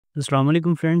Assalamu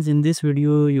alaikum friends. In this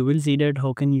video, you will see that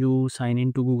how can you sign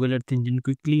into Google Earth Engine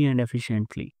quickly and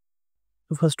efficiently.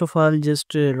 So first of all,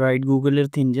 just write Google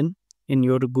Earth Engine in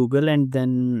your Google and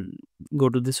then go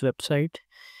to this website.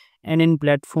 And in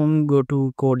platform, go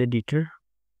to code editor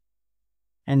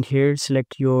and here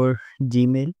select your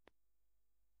Gmail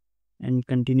and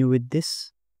continue with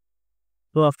this.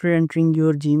 So after entering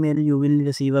your Gmail, you will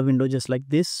receive a window just like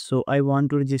this. So I want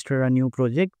to register a new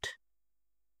project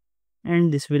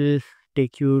and this will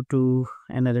take you to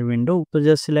another window. So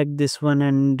just select this one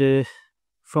and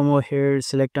from over here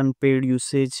select unpaid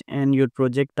usage and your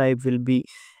project type will be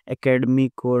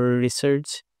academic or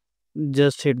research.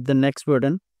 Just hit the next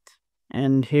button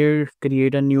and here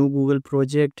create a new Google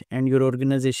project and your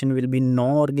organization will be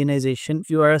no organization. If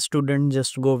you are a student,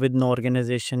 just go with no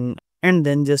organization and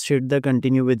then just hit the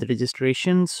continue with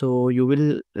registration. So you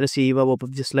will receive a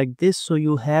pop-up just like this. So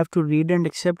you have to read and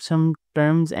accept some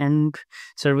terms and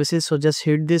services. So just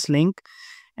hit this link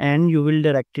and you will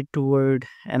direct it toward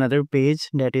another page,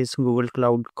 that is Google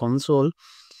Cloud Console.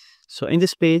 So in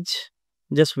this page,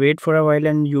 just wait for a while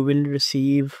and you will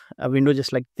receive a window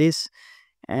just like this.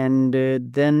 And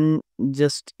then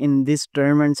just in this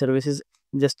term and services,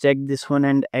 just check this one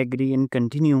and agree and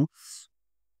continue.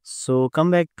 So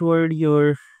come back toward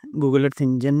your Google Earth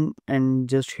Engine and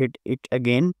just hit it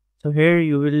again. So here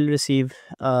you will receive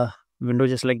a window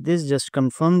just like this. Just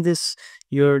confirm this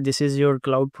is your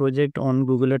cloud project on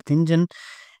Google Earth Engine,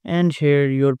 and here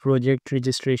your project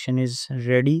registration is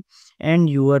ready and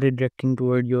you are redirecting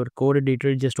toward your code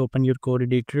editor. Just open your code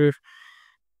editor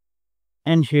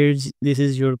and this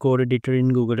is your code editor in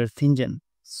Google Earth Engine.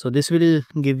 So this will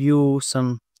give you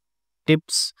some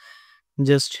tips.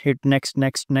 Just hit next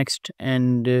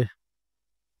and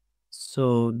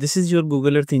so this is your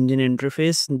Google Earth Engine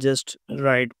interface. Just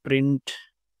write print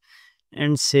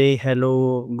and say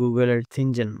hello Google Earth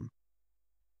Engine,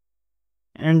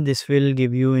 and this will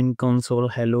give you in console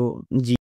hello G